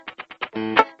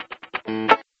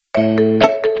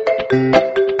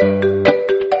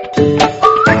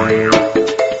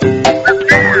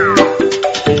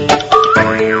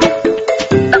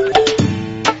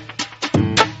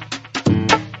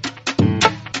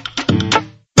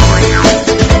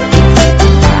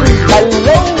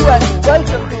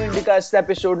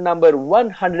Episode number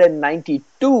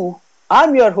 192.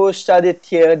 I'm your host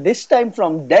Aditya, this time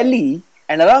from Delhi,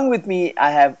 and along with me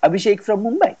I have Abhishek from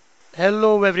Mumbai.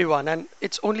 Hello everyone, and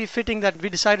it's only fitting that we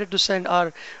decided to send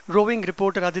our roving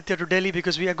reporter Aditya to Delhi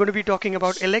because we are going to be talking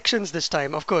about elections this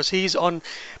time. Of course, he's on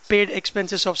paid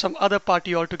expenses of some other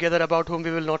party altogether about whom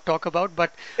we will not talk about.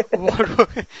 But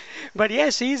but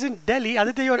yes, he's in Delhi.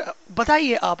 Aditya,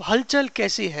 बताइए आप हलचल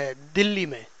कैसी है दिल्ली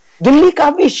में? दिल्ली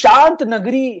काफी शांत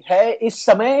नगरी है इस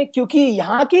समय क्योंकि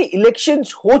यहाँ के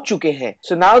इलेक्शंस हो चुके हैं.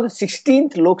 So now the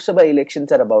 16th Lok Sabha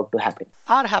elections are about to happen.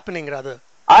 Are happening rather.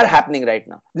 Are happening right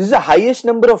now. This is the highest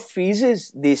number of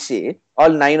phases, they say, all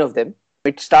 9 of them.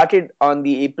 It started on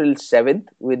the April 7th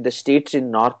with the states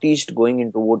in Northeast going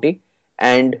into voting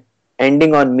and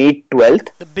ending on May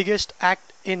 12th. The biggest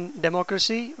act in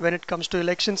democracy when it comes to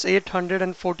elections,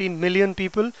 814 million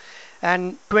people,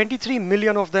 and 23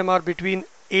 million of them are between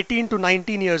 18 to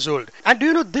 19 years old. And do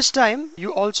you know this time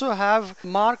you also have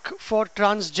mark for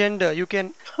transgender. You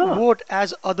can vote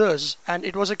as others, and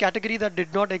it was a category that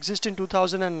did not exist in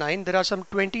 2009. There are some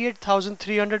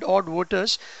 28,300 odd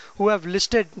voters who have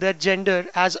listed their gender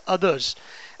as others.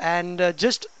 And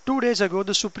just 2 days ago,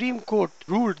 the Supreme Court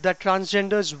ruled that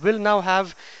transgenders will now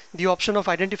have the option of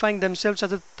identifying themselves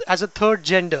as a third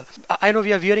gender. I know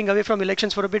we are veering away from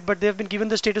elections for a bit, but they have been given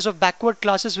the status of backward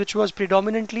classes, which was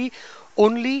predominantly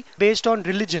only based on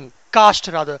religion, caste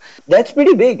rather. That's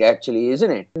pretty big actually, isn't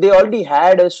it? They already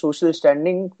had a social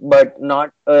standing, but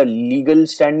not a legal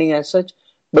standing as such.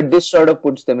 But this sort of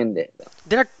puts them in there.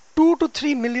 There are 2 to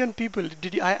 3 million people.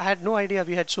 I had no idea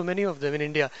we had so many of them in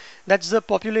India. That's the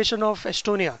population of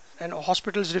Estonia, and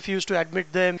hospitals refuse to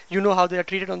admit them. You know how they are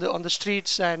treated on the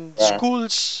streets, and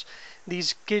schools.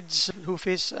 These kids who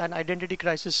face an identity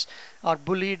crisis are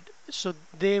bullied. So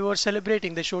they were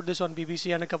celebrating. They showed this on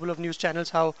BBC and a couple of news channels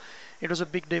how it was a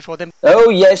big day for them. Oh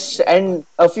yes, and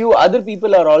a few other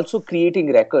people are also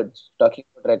creating records. Talking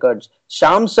about records,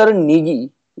 Shyam Saran Negi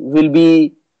will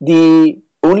be the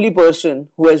only person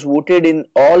who has voted in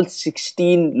all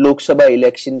 16 Lok Sabha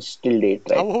elections till date.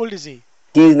 Right? How old is he?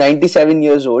 He is 97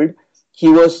 years old. He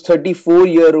was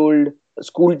 34-year-old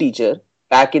school teacher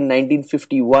back in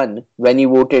 1951 when he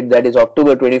voted. That is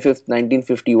October 25th,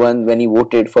 1951 when he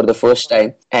voted for the first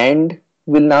time, and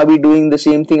will now be doing the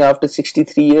same thing after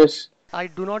 63 years. I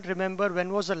do not remember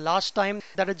when was the last time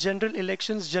that a general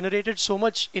elections generated so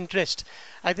much interest.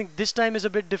 I think this time is a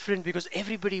bit different because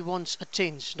everybody wants a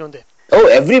change, don't they? Oh,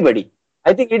 everybody.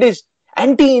 I think it is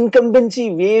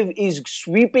anti-incumbency wave is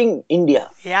sweeping India.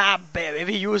 Yeah,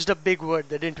 we used a big word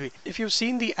there, didn't we? If you've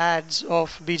seen the ads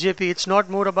of BJP, it's not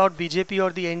more about BJP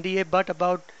or the NDA, but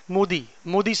about Modi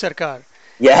Sarkar.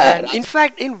 Yeah. And in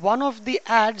fact, in one of the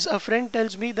ads, a friend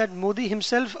tells me that Modi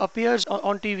himself appears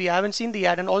on TV. I haven't seen the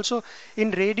ad. And also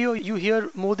in radio, you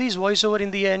hear Modi's voiceover in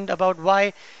the end about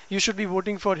why you should be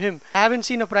voting for him. I haven't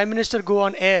seen a prime minister go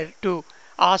on air to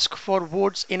ask for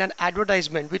votes in an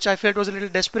advertisement, which I felt was a little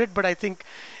desperate, but I think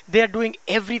they are doing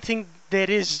everything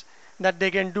there is that they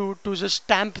can do to just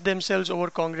stamp themselves over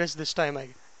Congress this time.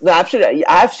 No, absolutely.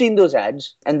 I've seen those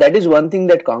ads, and that is one thing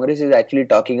that Congress is actually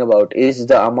talking about is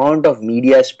the amount of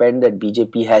media spend that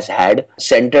BJP has had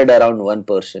centered around one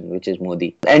person, which is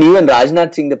Modi. And even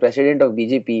Rajnath Singh, the president of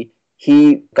BJP,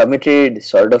 he committed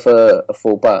sort of a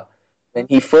faux pas when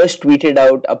he first tweeted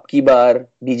out "Ab ki baar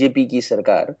BJP ki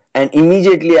sarkar," and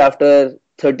immediately after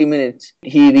 30 minutes,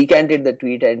 he recanted the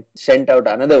tweet and sent out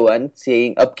another one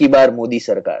saying "Ab ki baar Modi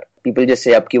sarkar." People just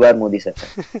say "Ab ki baar Modi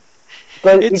sarkar."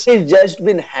 Because it has just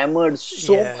been hammered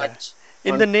so much.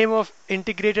 In the name of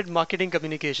integrated marketing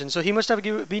communication. So he must have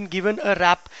been given a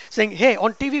rap saying, hey,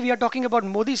 on TV we are talking about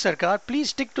Modi Sarkar. Please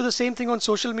stick to the same thing on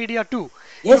social media too.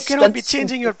 Yes, you cannot be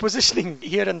changing your positioning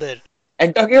here and there.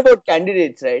 And talking about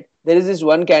candidates, right? There is this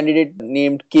one candidate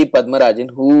named K.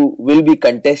 Padmarajan who will be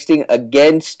contesting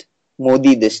against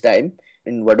Modi this time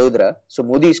in Vadodara. So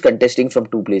Modi is contesting from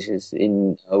 2 places,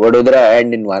 in Vadodara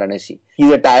and in Varanasi.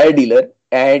 He's a tire dealer,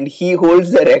 and he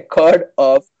holds the record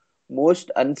of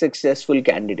most unsuccessful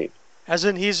candidate. As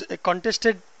in he's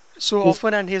contested so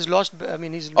often and he's lost, I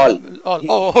mean he's all.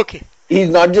 Oh, okay. He's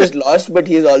not just lost, but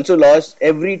he has also lost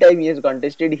every time he has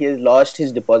contested. He has lost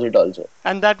his deposit also.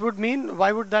 And that would mean,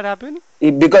 why would that happen?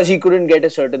 Because he couldn't get a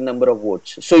certain number of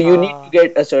votes. So you need to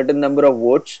get a certain number of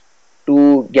votes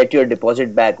to get your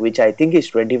deposit back, which I think is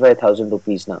 25,000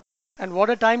 rupees now. And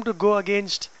what a time to go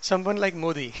against someone like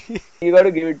Modi. You got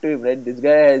to give it to him, right? This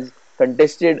guy has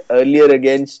contested earlier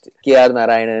against K.R.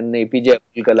 Narayanan, APJ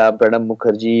Abdul Kalam, Pranab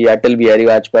Mukherjee, Atal Bihari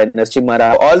Vajpayee, Narasimha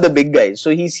Rao, all the big guys.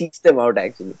 So he seeks them out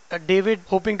actually. David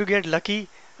hoping to get lucky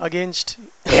against.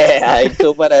 Yeah, it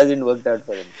so far hasn't worked out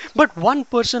for him. But one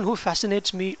person who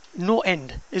fascinates me no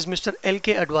end is Mr.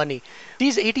 L.K. Advani.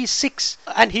 He's 86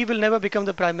 and he will never become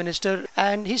the Prime Minister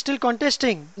and he's still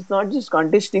contesting. He's not just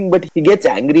contesting, but he gets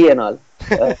angry and all.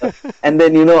 And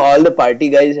then, all the party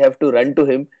guys have to run to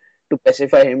him to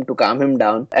pacify him, to calm him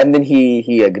down. And then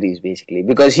he agrees basically.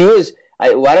 Because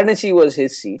Varanasi was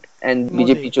his seat and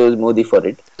Modi. BJP chose Modi for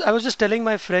it. I was just telling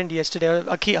my friend yesterday,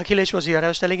 Akhilesh was here, I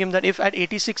was telling him that if at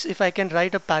 86, if I can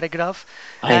write a paragraph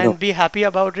and be happy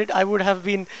about it, I would have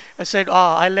been said,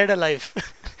 I led a life.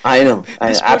 I know.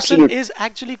 This person Absolutely. is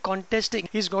actually contesting.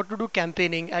 He's got to do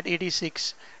campaigning at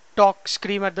 86, talk,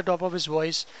 scream at the top of his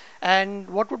voice. And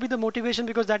what would be the motivation?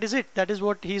 Because that is it. That is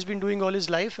what he's been doing all his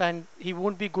life and he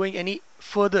won't be going any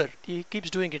further. He keeps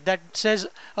doing it. That says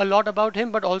a lot about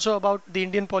him, but also about the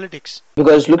Indian politics.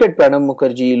 Because look at Pranab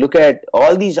Mukherjee, look at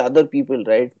all these other people,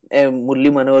 right? Murli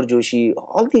Manohar Joshi,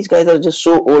 all these guys are just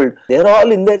so old. They're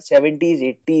all in their 70s,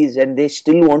 80s and they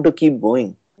still want to keep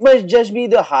going. It must just be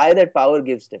the high that power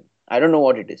gives them. I don't know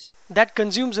what it is. That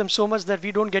consumes them so much that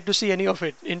we don't get to see any of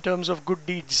it in terms of good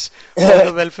deeds for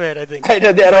the welfare, I think. I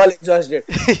know, they're all exhausted.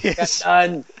 Yes.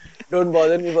 Done. Don't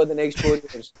bother me for the next 4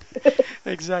 years.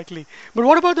 Exactly. But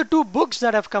what about the two books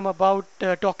that have come about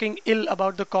talking ill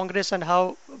about the Congress and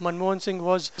how Manmohan Singh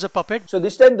was a puppet? So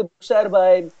this time the books are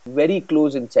by very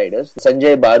close insiders.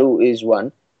 Sanjay Baru is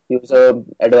one. He was a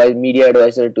media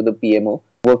advisor to the PMO.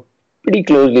 Worked pretty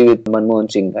closely with Manmohan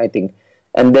Singh, I think.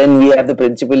 And then we have the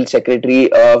principal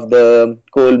secretary of the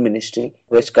coal ministry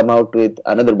who has come out with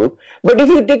another book. But if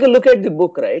you take a look at the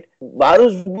book, right,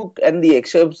 Baru's book and the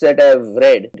excerpts that I've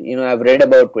read, I've read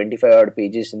about 25 odd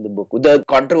pages in the book, the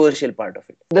controversial part of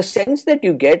it. The sense that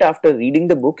you get after reading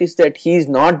the book is that he's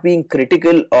not being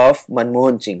critical of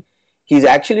Manmohan Singh. He's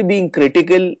actually being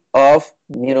critical of,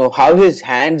 how his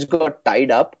hands got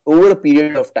tied up over a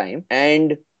period of time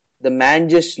and the man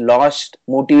just lost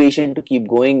motivation to keep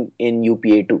going in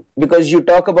UPA too. Because you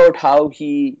talk about how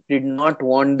he did not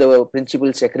want the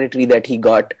principal secretary that he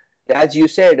got. As you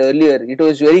said earlier, it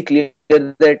was very clear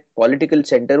that political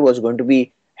center was going to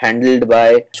be handled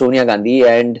by Sonia Gandhi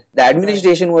and the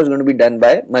administration was going to be done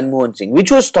by Manmohan Singh, which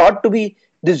was thought to be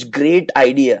this great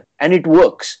idea. And it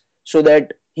works so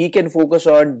that he can focus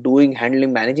on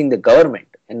managing the government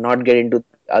and not get into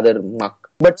other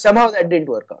muck. But somehow that didn't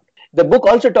work out. The book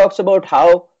also talks about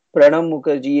how Pranab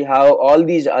Mukherjee, how all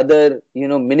these other,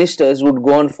 ministers would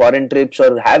go on foreign trips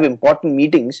or have important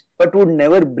meetings, but would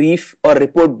never brief or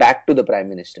report back to the Prime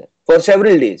Minister for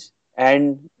several days.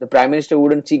 And the Prime Minister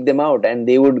wouldn't seek them out and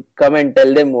they would come and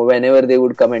tell them whenever they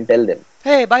would come and tell them.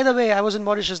 Hey, by the way, I was in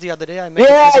Mauritius the other day. I met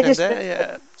the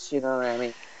president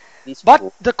there.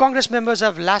 But the Congress members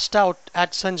have lashed out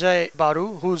at Sanjay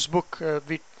Baru, whose book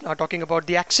we are talking about,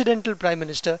 The Accidental Prime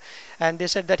Minister, and they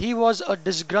said that he was a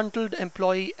disgruntled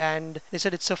employee and they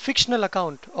said it's a fictional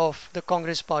account of the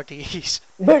Congress party.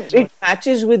 But it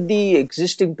matches with the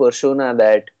existing persona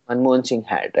that Manmohan Singh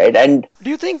had, right? And do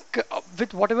you think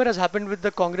with whatever has happened with the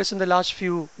Congress in the last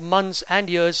few months and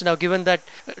years now, given that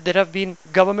there have been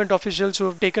government officials who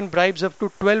have taken bribes up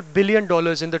to $12 billion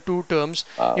in the 2 terms,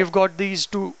 you've got these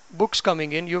 2 books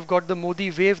coming in, you've got the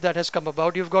Modi wave that has come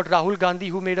about, you've got Rahul Gandhi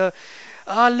who made a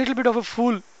little bit of a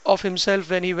fool of himself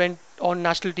when he went on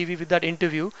national TV with that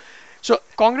interview. So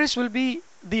Congress will be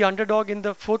the underdog in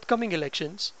the forthcoming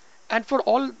elections. And for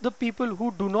all the people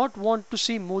who do not want to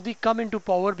see Modi come into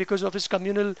power because of his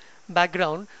communal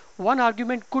background, one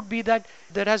argument could be that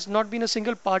there has not been a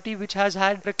single party which has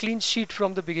had a clean sheet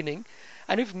from the beginning.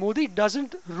 And if Modi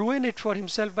doesn't ruin it for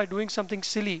himself by doing something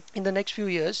silly in the next few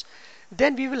years,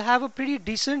 then we will have a pretty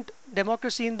decent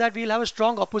democracy in that we'll have a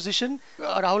strong opposition.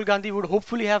 Rahul Gandhi would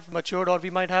hopefully have matured, or we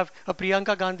might have a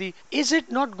Priyanka Gandhi. Is it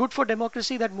not good for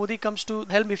democracy that Modi comes to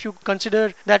helm if you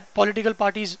consider that political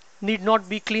parties need not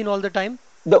be clean all the time?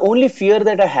 The only fear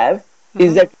that I have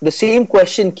is that the same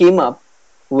question came up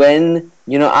when,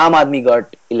 Aam Aadmi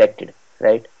got elected,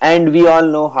 right? And we all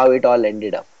know how it all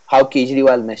ended up, how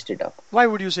Kejriwal messed it up. Why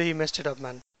would you say he messed it up,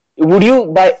 man? Would you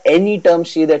by any term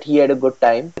say that he had a good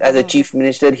time as a chief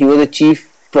minister? He was a chief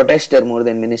protester more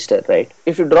than minister, right?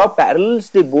 If you draw parallels,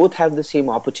 they both have the same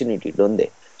opportunity, don't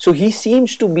they? So he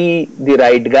seems to be the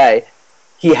right guy.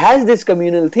 He has this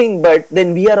communal thing, but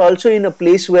then we are also in a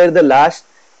place where the last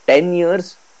 10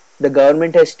 years, the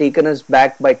government has taken us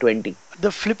back by 20.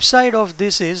 The flip side of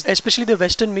this is, especially the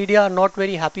Western media are not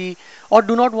very happy or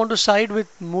do not want to side with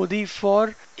Modi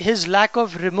for his lack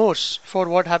of remorse for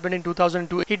what happened in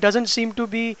 2002. He doesn't seem to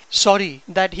be sorry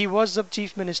that he was the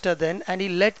chief minister then and he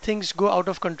let things go out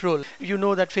of control. You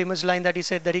know that famous line that he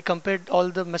said, that he compared all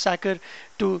the massacre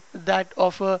to that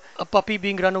of a puppy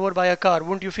being run over by a car.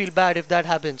 Wouldn't you feel bad if that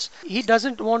happens? He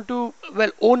doesn't want to,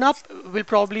 well, own up will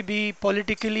probably be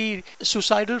politically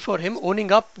suicidal for him,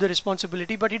 owning up the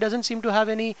responsibility, but he doesn't seem to have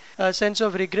any sense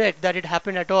of regret that it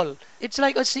happened at all. It's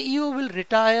like a CEO will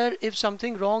retire if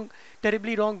something wrong,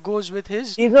 terribly wrong, goes with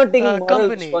his He's not taking moral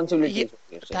company. responsibility.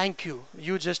 Thank you.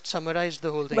 You just summarized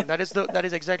the whole thing. That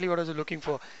is exactly what I was looking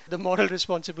for. The moral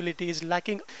responsibility is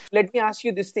lacking. Let me ask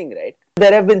you this thing, right?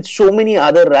 There have been so many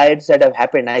other riots that have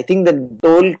happened. I think the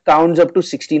toll counts up to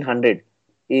 1600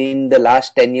 in the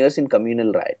last 10 years in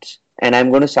communal riots. And I'm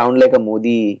going to sound like a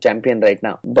Modi champion right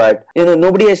now. But,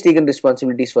 nobody has taken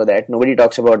responsibilities for that. Nobody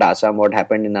talks about Assam, what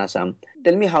happened in Assam.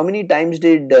 Tell me, how many times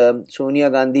did Sonia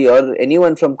Gandhi or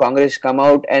anyone from Congress come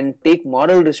out and take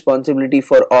moral responsibility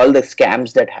for all the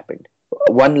scams that happened?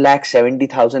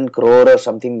 1,70,000 crore or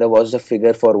something, that was the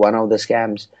figure for one of the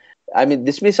scams. I mean,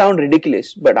 this may sound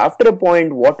ridiculous, but after a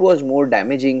point, what was more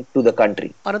damaging to the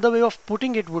country? Another way of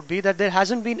putting it would be that there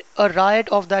hasn't been a riot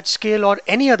of that scale or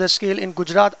any other scale in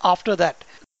Gujarat after that.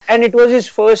 And it was his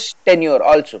first tenure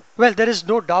also. Well, there is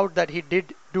no doubt that he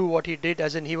did do what he did,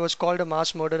 as in he was called a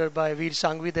mass murderer by Veer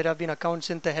Sanghvi. There have been accounts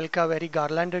in Tehelka where he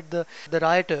garlanded the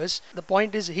rioters. The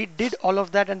point is, he did all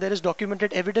of that and there is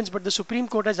documented evidence, but the Supreme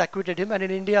Court has acquitted him, and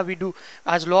in India we do,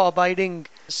 as law-abiding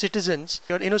citizens,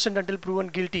 you're innocent until proven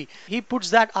guilty. He puts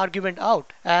that argument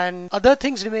out, and other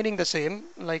things remaining the same,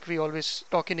 like we always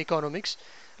talk in economics,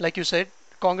 like you said,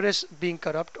 Congress being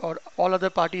corrupt or all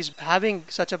other parties having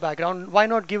such a background, why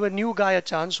not give a new guy a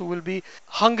chance who will be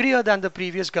hungrier than the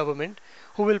previous government,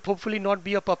 who will hopefully not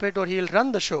be a puppet, or he'll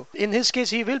run the show. In his case,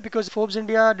 he will, because Forbes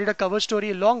India did a cover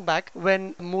story long back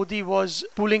when Modi was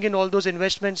pulling in all those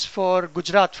investments for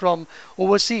Gujarat from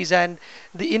overseas, and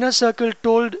the inner circle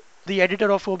told the editor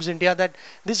of Forbes India that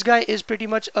this guy is pretty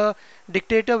much a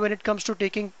dictator when it comes to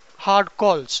taking hard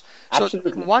calls.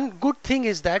 Absolutely. So one good thing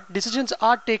is that decisions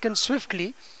are taken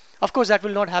swiftly. Of course, that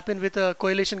will not happen with a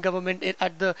coalition government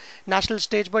at the national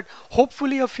stage, but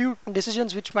hopefully a few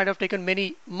decisions which might have taken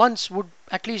many months would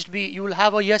at least be, you will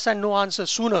have a yes and no answer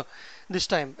sooner this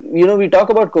time. We talk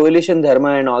about coalition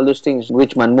dharma and all those things,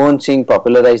 which Manmohan Singh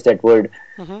popularized that word.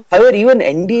 However, even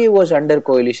NDA was under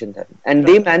coalition dharma, and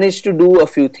they managed to do a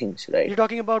few things, right? You're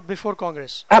talking about before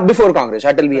Congress? Before Congress,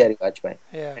 Atal Bihari Vajpayee.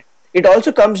 Yeah. It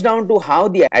also comes down to how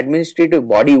the administrative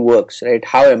body works, right?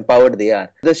 How empowered they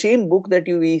are. The same book that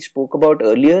we spoke about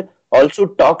earlier also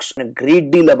talks a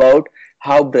great deal about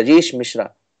how Brajesh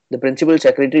Mishra, the principal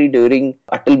secretary during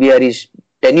Atal Bihari's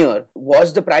tenure,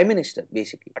 was the prime minister,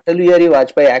 basically. Atal Bihari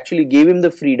Vajpayee actually gave him the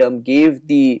freedom, gave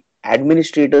the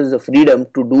administrators the freedom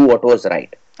to do what was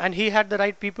right. And he had the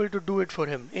right people to do it for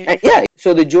him. Yeah.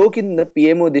 So the joke in the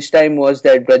PMO this time was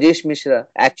that Brajesh Mishra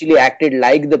actually acted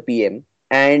like the PM,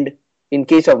 and in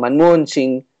case of Manmohan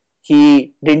Singh,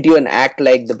 he didn't even act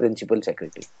like the principal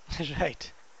secretary.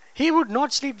 Right. He would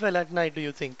not sleep well at night, do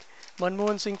you think?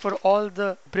 Manmohan Singh, for all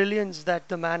the brilliance that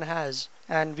the man has,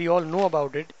 and we all know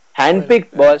about it.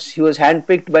 Handpicked, boss. He was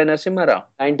handpicked by Narasimha Rao.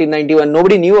 1991.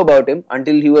 Nobody knew about him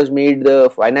until he was made the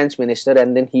finance minister,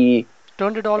 and then he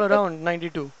turned it all around,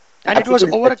 92. And Absolutely.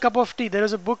 It was over a cup of tea. There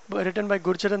is a book written by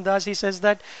Gurcharan Das. He says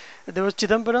that there was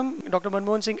Chidambaram, Dr.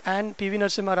 Manmohan Singh and PV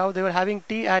Narasimha Rao. They were having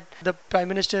tea at the Prime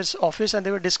Minister's office and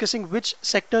they were discussing which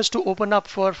sectors to open up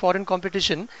for foreign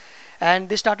competition. And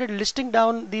they started listing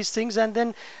down these things, and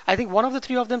then I think one of the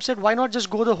three of them said, why not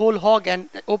just go the whole hog and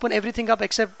open everything up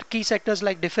except key sectors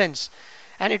like defense?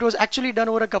 And it was actually done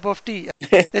over a cup of tea.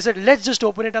 They said, let's just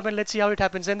open it up and let's see how it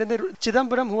happens. And then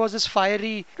Chidambaram, who was this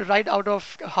fiery right out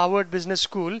of Harvard Business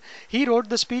School, he wrote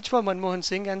the speech for Manmohan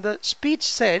Singh, and the speech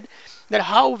said that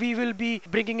how we will be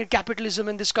bringing in capitalism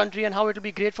in this country and how it will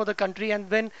be great for the country. And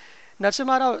when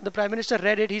Narasimha Rao, the Prime Minister,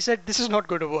 read it, he said, this is not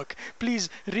going to work. Please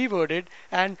reword it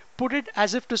and put it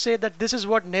as if to say that this is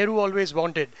what Nehru always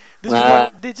wanted. This is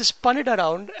what, they just spun it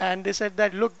around and they said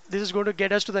that, look, this is going to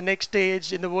get us to the next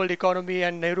stage in the world economy,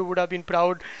 and Nehru would have been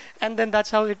proud. And then that's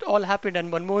how it all happened.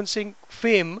 And Manmohan Singh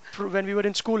fame, when we were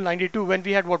in school, 92, when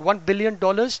we had $1 billion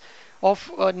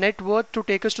of net worth to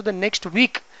take us to the next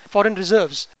week, foreign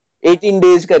reserves. 18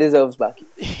 days ka reserves baki.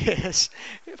 Yes,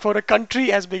 for a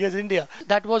country as big as India.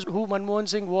 That was who Manmohan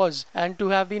Singh was, and to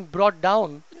have been brought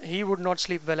down, he would not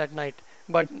sleep well at night.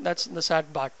 But that's the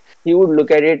sad part. He would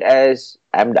look at it as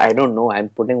I don't know, I'm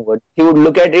putting what he would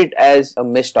look at it as a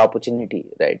missed opportunity,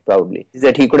 right? Probably. Is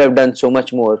that he could have done so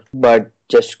much more, but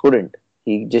just couldn't.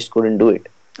 He just couldn't do it.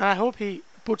 I hope he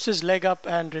puts his leg up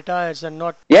and retires and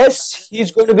not. Yes,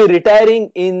 he's going to be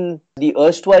retiring in the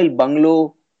erstwhile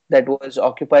bungalow that was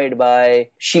occupied by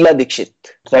Sheila Dikshit,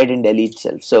 right in Delhi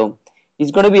itself. So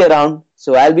he's going to be around.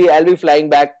 So I'll be flying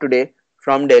back today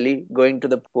from Delhi, going to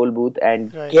the poll booth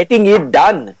and Right. getting it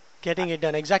done. Getting it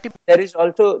done. Exactly. There is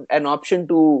also an option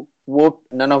to vote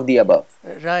none of the above.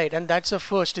 Right. And that's a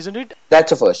first, isn't it?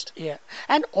 That's a first. Yeah.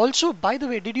 And also, by the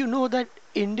way, did you know that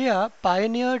India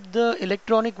pioneered the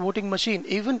electronic voting machine?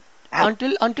 Even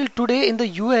until today in the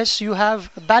US, you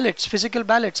have ballots, physical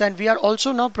ballots, and we are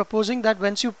also now proposing that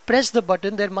once you press the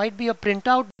button, there might be a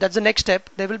printout. That's the next step.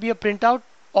 There will be a printout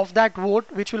of that vote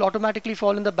which will automatically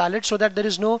fall in the ballot so that there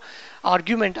is no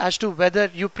argument as to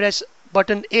whether you press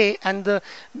button A and the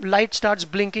light starts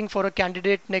blinking for a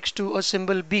candidate next to a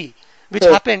symbol B, which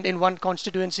So- happened in one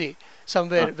constituency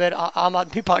somewhere where Aam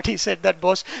Aadmi Party said that,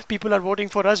 boss, people are voting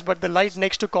for us, but the light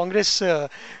next to Congress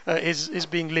is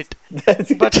being lit.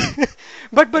 But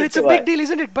but it's a why. big deal,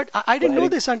 isn't it? But I didn't know Why?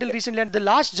 this until recently. And the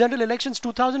last general elections,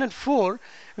 2004,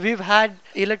 we've had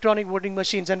electronic voting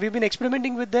machines, and we've been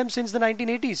experimenting with them since the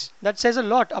 1980s. That says a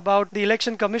lot about the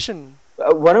election commission.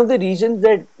 One of the reasons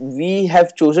that we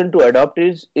have chosen to adopt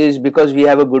is because we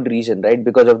have a good reason, right?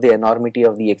 Because of the enormity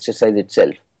of the exercise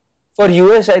itself. For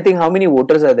US, I think how many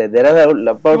voters are there? There are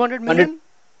about 200 million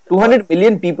 200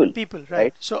 million people. people, right?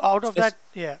 Right. So out of that,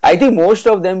 yeah. I think most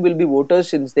of them will be voters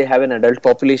since they have an adult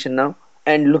population now.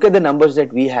 And look at the numbers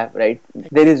that we have, right?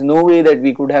 There is no way that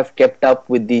we could have kept up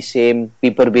with the same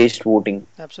paper-based voting.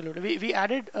 Absolutely. We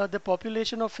added the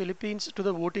population of Philippines to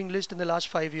the voting list in the last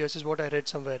 5 years, is what I read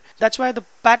somewhere. That's why the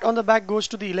pat on the back goes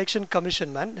to the election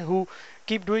commission, man, who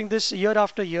keep doing this year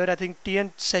after year. I think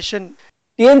TN Session.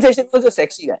 TN Session was a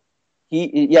sexy guy.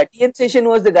 TN Session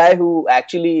was the guy who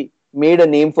actually made a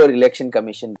name for election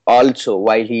commission also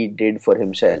while he did for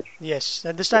himself. Yes,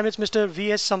 and this time it's Mr.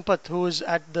 V.S. Sampath who is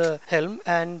at the helm.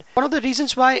 And one of the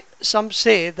reasons why some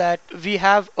say that we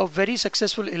have a very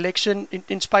successful election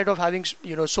in spite of having,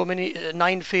 so many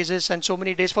 9 phases and so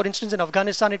many days. For instance, in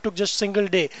Afghanistan, it took just single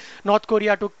day. North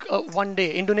Korea took 1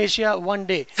 day. Indonesia 1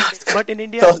 day. But in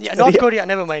India, North Korea,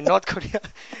 never mind. North Korea,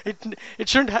 it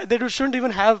shouldn't. They shouldn't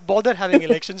even bother having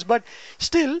elections. But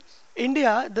still,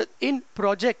 India, in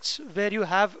projects where you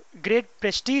have great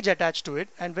prestige attached to it,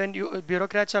 and when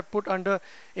bureaucrats are put under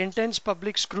intense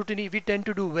public scrutiny, we tend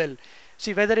to do well.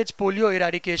 See, whether it's polio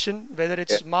eradication, whether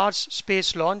it's Mars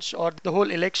space launch, or the whole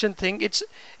election thing, it's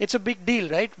a big deal,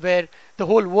 right? Where the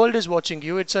whole world is watching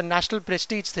you. It's a national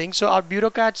prestige thing. So our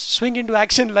bureaucrats swing into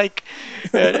action like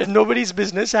nobody's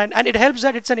business, and it helps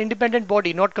that it's an independent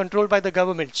body, not controlled by the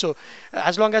government. So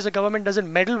as long as the government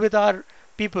doesn't meddle with our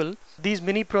people, these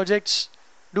mini projects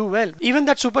do well. Even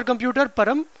that supercomputer,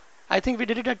 Param, I think we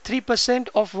did it at 3%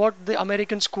 of what the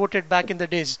Americans quoted back in the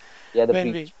days. Yeah, the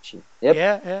when preach machine. Yep.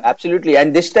 Yeah. Absolutely.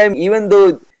 And this time, even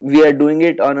though we are doing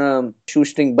it on a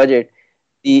shoestring budget,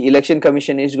 the election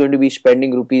commission is going to be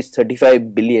spending rupees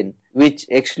 35 billion, which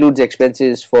excludes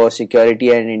expenses for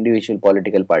security and individual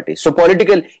political parties. So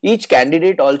each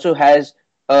candidate also has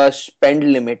a spend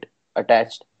limit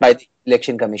attached by the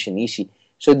election commission, EC.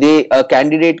 So a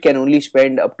candidate can only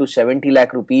spend up to 70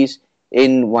 lakh rupees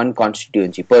in one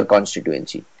constituency, per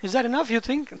constituency. Is that enough, you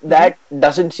think? That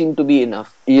doesn't seem to be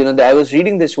enough. I was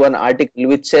reading this one article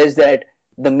which says that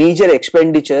the major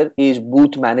expenditure is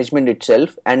booth management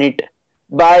itself, and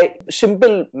by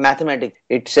simple mathematics,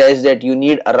 it says that you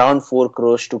need around 4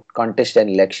 crores to contest an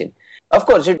election. Of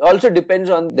course, it also depends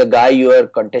on the guy you are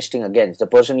contesting against, the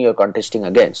person you are contesting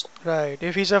against. Right.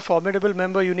 If he's a formidable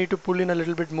member, you need to pull in a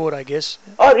little bit more, I guess.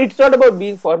 Or it's not about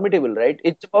being formidable, right?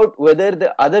 It's about whether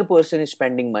the other person is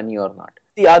spending money or not.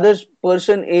 The other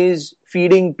person is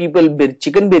feeding people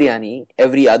chicken biryani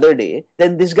every other day,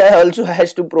 then this guy also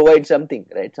has to provide something,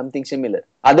 right? Something similar.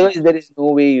 Otherwise, there is no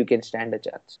way you can stand a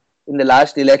chance. In the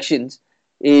last elections,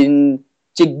 in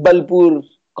Chikbalpur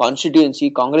constituency,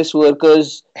 Congress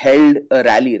workers held a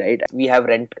rally, right? We have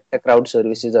rent-a-crowd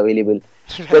services available.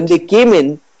 Right. When they came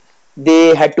in,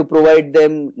 they had to provide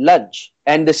them lunch.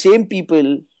 And the same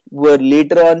people were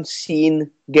later on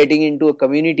seen getting into a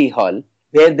community hall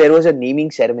where there was a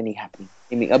naming ceremony happening,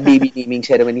 a baby naming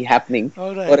ceremony happening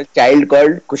All right. for a child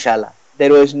called Kushala.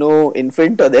 There was no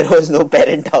infant or there was no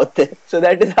parent out there. So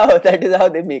that is how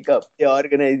they make up. They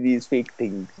organize these fake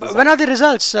things. When are the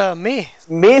results? May?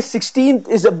 May 16th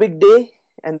is a big day,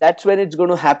 and that's when it's going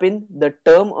to happen. The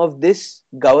term of this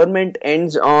government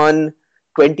ends on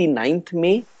 29th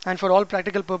May. And for all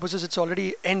practical purposes, it's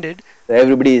already ended.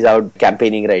 Everybody is out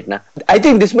campaigning right now. I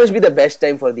think this must be the best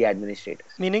time for the administrators.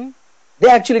 Meaning? They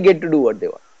actually get to do what they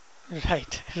want.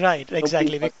 Right,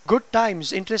 exactly. Good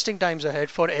times, interesting times ahead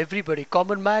for everybody.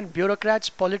 Common man, bureaucrats,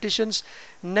 politicians.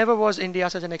 Never was India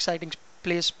such an exciting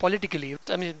place politically.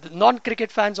 I mean,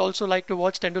 non-cricket fans also like to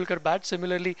watch Tendulkar bat.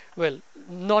 Similarly, well,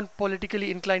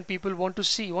 non-politically inclined people want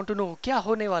to know क्या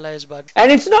होने वाला है इस बार. And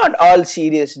it's not all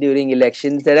serious during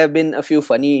elections. There have been a few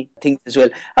funny things as well.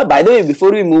 By the way,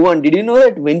 before we move on, did you know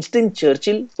that Winston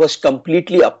Churchill was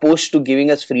completely opposed to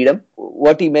giving us freedom?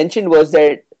 What he mentioned was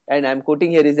that, and I'm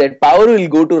quoting here, is that power will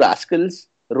go to rascals,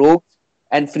 rogues,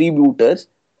 and freebooters.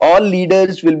 All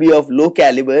leaders will be of low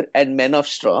caliber and men of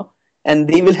straw, and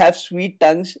they will have sweet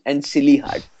tongues and silly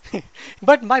hearts.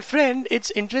 But my friend,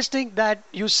 it's interesting that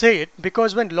you say it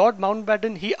because when Lord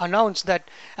Mountbatten he announced that,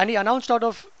 and he announced out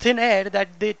of thin air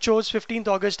that they chose 15th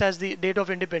August as the date of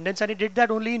independence, and he did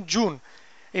that only in June,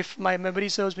 if my memory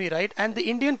serves me right. And the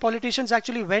Indian politicians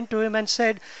actually went to him and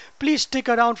said, please stick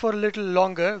around for a little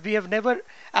longer. We have never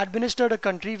administered a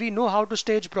country. We know how to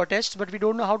stage protests, but we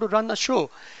don't know how to run a show.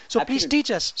 So Absolutely. Please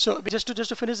teach us. So just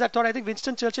to finish that thought, I think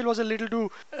Winston Churchill was a little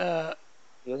too.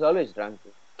 He was always drunk.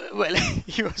 Well,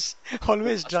 he was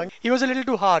always drunk. He was a little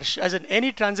too harsh, as in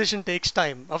any transition takes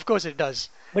time. Of course it does.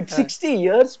 But 60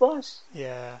 years, boss.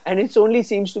 Yeah. And it only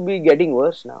seems to be getting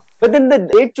worse now. But then the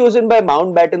date chosen by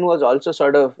Mountbatten was also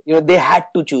sort of, they had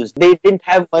to choose. They didn't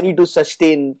have money to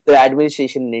sustain the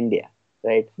administration in India,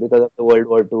 right? Because of the World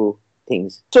War II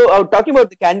things. So, talking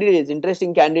about the candidates,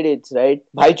 interesting candidates, right?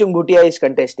 Bhaichung Bhutia is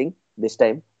contesting this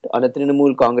time on a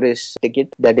Trinamool Congress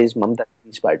ticket, that is Mamata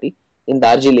Banerjee's party, in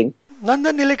Darjeeling.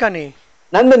 Nandan Nilekani.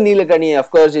 Nandan Nilekani,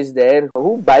 of course, is there,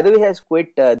 who, by the way, has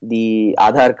quit the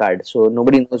Aadhaar card. So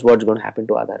nobody knows what's going to happen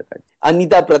to Aadhaar card.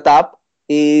 Anita Pratap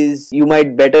is, you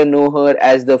might better know her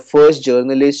as the first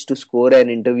journalist to score an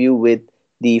interview with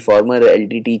the former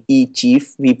LTTE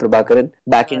chief, V. Prabhakaran,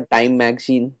 back in Time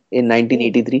magazine in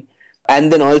 1983.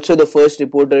 And then also the first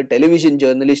television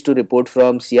journalist to report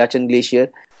from Siachen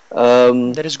Glacier.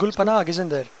 There is Gul Panag, isn't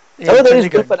there? There is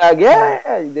Gul Panag.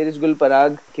 Yeah, there is Gul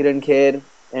Panag, Kiran Kher,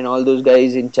 and all those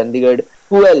guys in Chandigarh.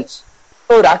 Who else?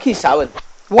 Oh, Rakhi Sawant.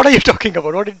 What are you talking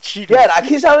about? What did she do? Yeah,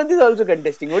 Rakhi Sawant is also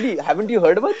contesting. Haven't you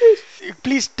heard about this?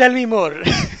 Please tell me more.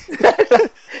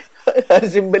 Her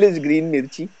symbol is green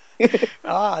mirchi.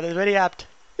 That's very apt.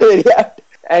 Very apt.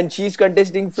 And she's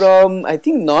contesting from, I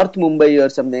think, North Mumbai or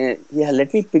something. Yeah,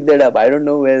 let me pick that up. I don't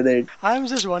know where that. I'm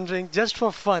just wondering, just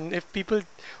for fun, if people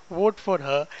vote for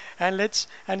her and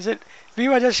said we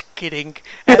were just kidding,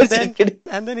 and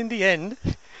then in the end,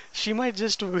 she might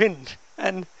just win,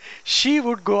 and she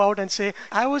would go out and say,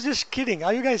 I was just kidding.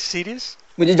 Are you guys serious?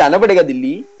 मुझे जाना पड़ेगा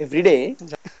Delhi every day.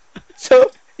 So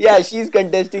yeah, she's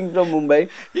contesting from Mumbai.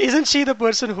 Isn't she the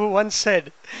person who once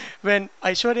said, when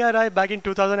Aishwarya Rai back in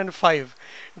 2005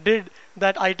 did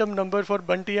that item number for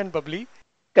Bunty and Bubbly?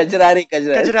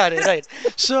 Kajrare, right.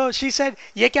 So she said,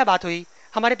 ये क्या बात हुई?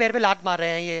 हमारे पैर पे लात मार रहे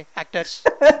हैं ये actors.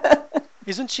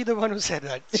 Isn't she the one who said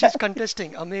that? She's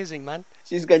contesting. Amazing, man.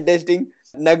 She's contesting.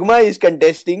 Nagma is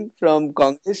contesting from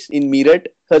Congress in Meerut.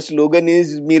 Her slogan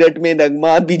is Meerut mein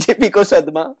Nagma, BJP ko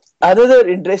sadma. Another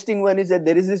interesting one is that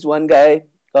there is this one guy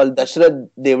called Dashrath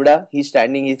Devda. He's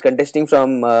contesting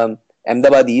from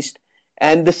Ahmedabad East.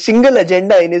 And the single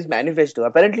agenda in his manifesto,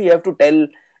 apparently you have to tell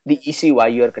the EC why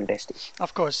you are contesting.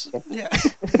 Of course. Yeah.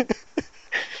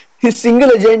 His single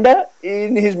agenda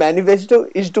in his manifesto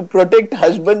is to protect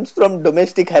husbands from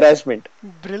domestic harassment.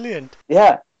 Brilliant.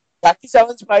 Yeah. Rakhi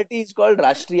Sawant's party is called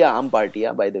Rashtriya Aam Party,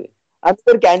 by the way.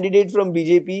 Another candidate from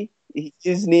BJP,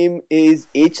 his name is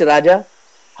H. Raja.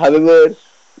 However,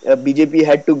 BJP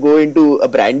had to go into a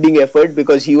branding effort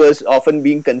because he was often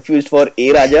being confused for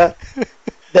A. Raja.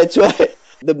 That's why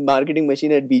the marketing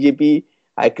machine at BJP,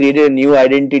 I created a new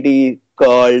identity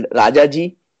called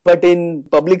Rajaji. But in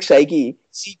public psyche,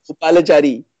 C.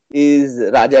 Gopalachari is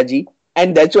Rajaji.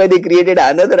 And that's why they created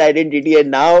another identity.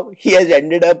 And now he has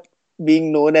ended up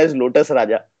being known as Lotus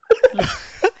Raja.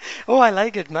 Oh, I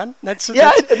like it, man. That's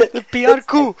the PR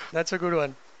coup. That's a good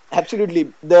one.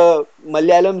 Absolutely. The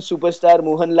Malayalam superstar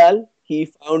Mohanlal, he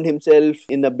found himself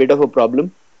in a bit of a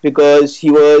problem because he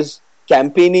was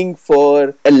campaigning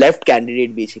for a left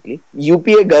candidate, basically.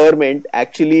 UPA government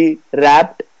actually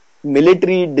wrapped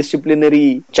military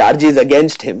disciplinary charges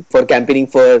against him for campaigning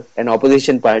for an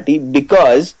opposition party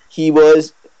because he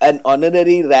was an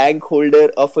honorary rank holder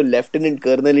of a lieutenant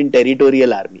colonel in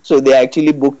territorial army. So they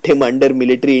actually booked him under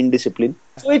military indiscipline.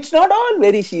 So it's not all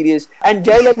very serious. And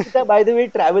Jayalalitha, by the way,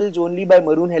 travels only by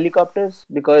maroon helicopters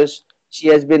because she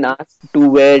has been asked to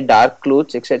wear dark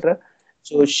clothes, etc.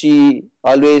 So she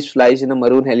always flies in a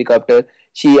maroon helicopter.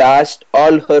 She asked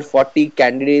all her 40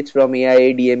 candidates from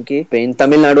AIA DMK in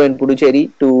Tamil Nadu and Puducherry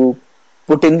to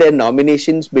put in their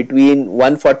nominations between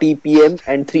 1:40 p.m.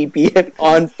 and 3 p.m.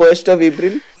 on 1st of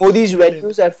April. Modi's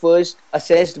venues are first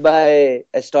assessed by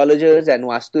astrologers and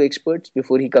Vastu experts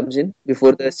before he comes in,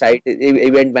 before the site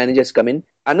event managers come in.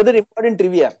 Another important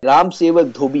trivia, Ram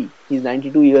Sevak Dhobi, he's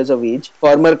 92 years of age,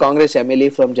 former Congress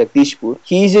MLA from Jagdishpur.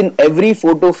 He's in every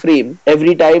photo frame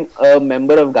every time a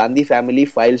member of Gandhi family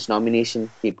files nomination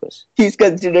papers. He's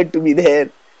considered to be their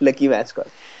lucky mascot.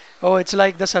 Oh, it's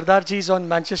like the Sardarjis on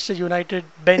Manchester United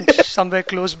bench somewhere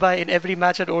close by in every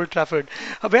match at Old Trafford.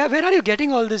 Where are you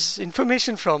getting all this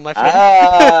information from, my friend?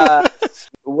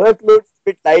 Workload's a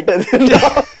bit lighter than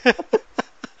now.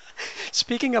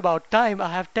 Speaking about time, I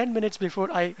have 10 minutes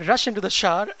before I rush into the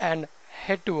shower and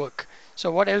head to work. So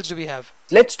what else do we have?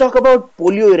 Let's talk about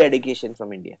polio eradication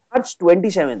from India. March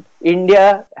 27th,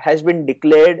 India has been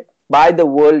declared by the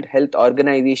World Health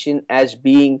Organization as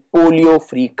being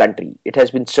polio-free country. It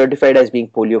has been certified as being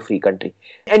polio-free country.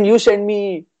 And you send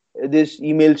me this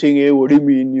email saying, hey, what do you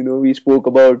mean? You know, we spoke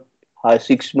about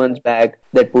 6 months back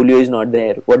that polio is not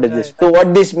there. What does this? So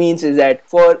what this means is that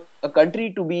for a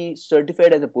country to be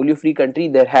certified as a polio-free country,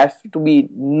 there have to be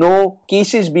no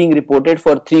cases being reported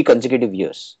for 3 consecutive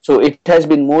years. So it has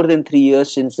been more than 3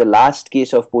 years since the last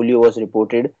case of polio was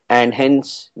reported, and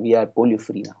hence we are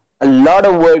polio-free now. A lot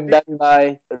of work done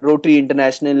by Rotary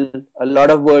International, a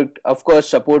lot of work, of course,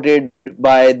 supported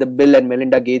by the Bill and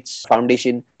Melinda Gates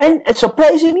Foundation. And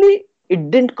surprisingly,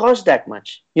 it didn't cost that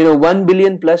much. 1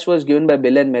 billion plus was given by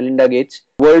Bill and Melinda Gates.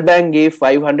 World Bank gave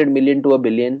 500 million to a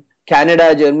billion.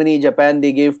 Canada, Germany, Japan,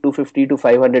 they gave 250 to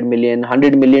 500 million,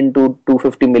 100 million to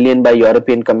 250 million by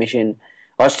European Commission.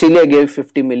 Australia gave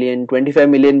 50 million, 25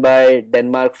 million by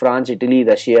Denmark, France, Italy,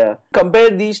 Russia. Compare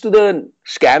these to the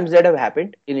scams that have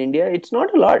happened in India. It's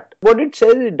not a lot. What it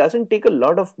says, it doesn't take a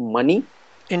lot of money.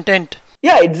 Intent.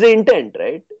 Yeah, it's the intent,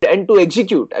 right? And to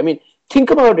execute. I mean, think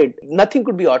about it. Nothing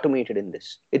could be automated in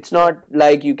this. It's not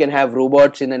like you can have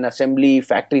robots in an assembly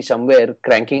factory somewhere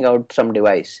cranking out some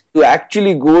device. To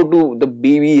actually go to the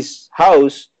baby's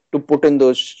house to put in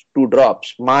those 2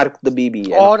 drops, mark the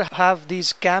BB. Or have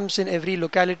these camps in every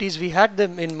localities. We had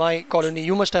them in my colony.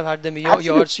 You must have had them in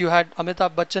yours. You had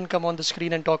Amitabh Bachchan come on the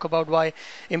screen and talk about why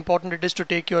important it is to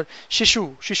take your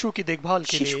shishu ki dekhbhal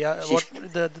ke liye. Yeah, what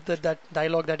that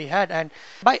dialogue that he had. And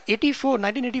by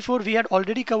 1984, we had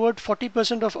already covered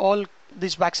 40% of all.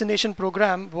 This vaccination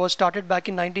program was started back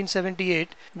in 1978.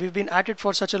 We've been at it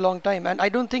for such a long time, and I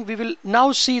don't think we will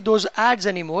now see those ads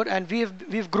anymore, and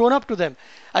we've grown up to them.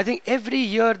 I think every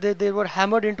year they were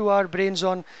hammered into our brains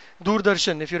on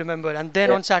Doordarshan, if you remember, and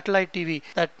then on satellite TV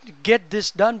that get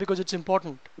this done because it's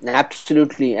important.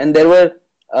 Absolutely. And there were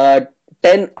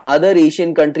 10 other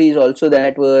Asian countries also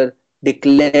that were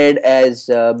declared as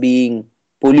being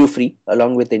polio-free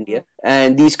along with India.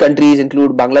 And these countries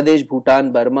include Bangladesh,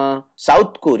 Bhutan, Burma,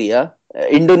 South Korea,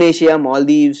 Indonesia,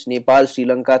 Maldives, Nepal, Sri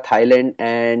Lanka, Thailand,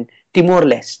 and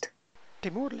Timor-Leste.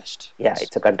 Timor-Leste? Yeah,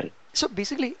 it's a country. So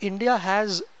basically, India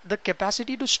has the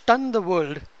capacity to stun the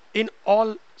world in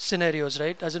all scenarios,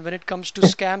 right? As in when it comes to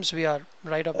scams, we are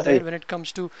right up there. When it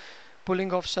comes to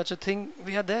pulling off such a thing,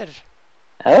 we are there.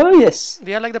 Oh, yes.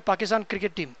 We are like the Pakistan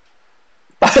cricket team.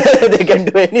 They can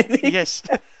do anything. Yes.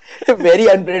 Very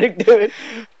unpredictable.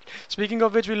 Speaking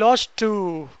of which, we lost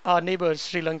to our neighbors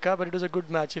Sri Lanka, but it was a good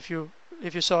match if you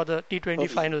saw the T20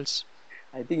 finals.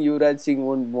 I think Yuvraj Singh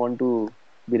won't want to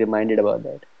be reminded about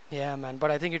that. Yeah, man,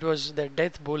 but I think it was their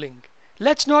death bowling.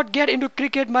 Let's not get into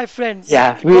cricket, my friend.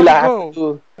 Yeah, we'll have to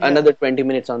do another 20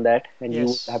 minutes on that, and you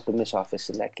will have to miss office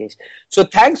in that case. So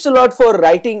thanks a lot for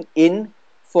writing in,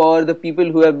 for the people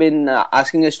who have been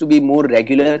asking us to be more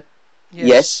regular.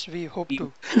 Yes, we hope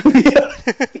to. We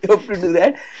hope to do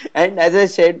that. And as I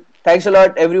said, thanks a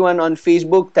lot everyone on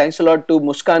Facebook. Thanks a lot to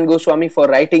Muskan Goswami for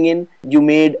writing in. You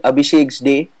made Abhishek's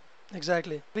day.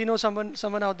 Exactly. We know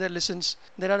someone out there listens.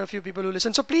 There are a few people who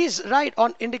listen. So please write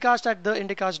on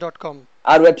Indicast@theindicast.com.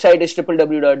 Our website is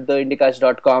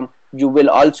www.theindicast.com. You will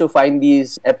also find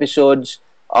these episodes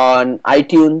on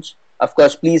iTunes. Of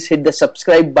course, please hit the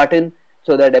subscribe button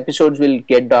so that episodes will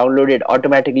get downloaded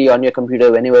automatically on your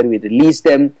computer whenever we release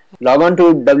them. Log on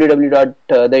to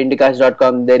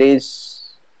www.theindicast.com.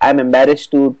 I'm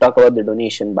embarrassed to talk about the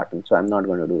donation button, so I'm not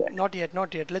going to do that. Not yet.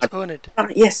 Let's earn it.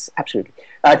 Yes, absolutely.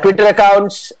 Twitter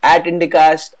accounts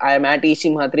 @Indicast. I am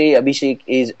 @AC Mhatre. Abhishek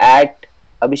is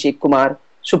 @Abhishek Kumar.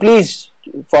 So please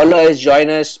follow us, join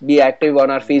us, be active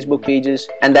on our Facebook pages.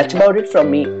 And that's about it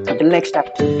from me. Until next time.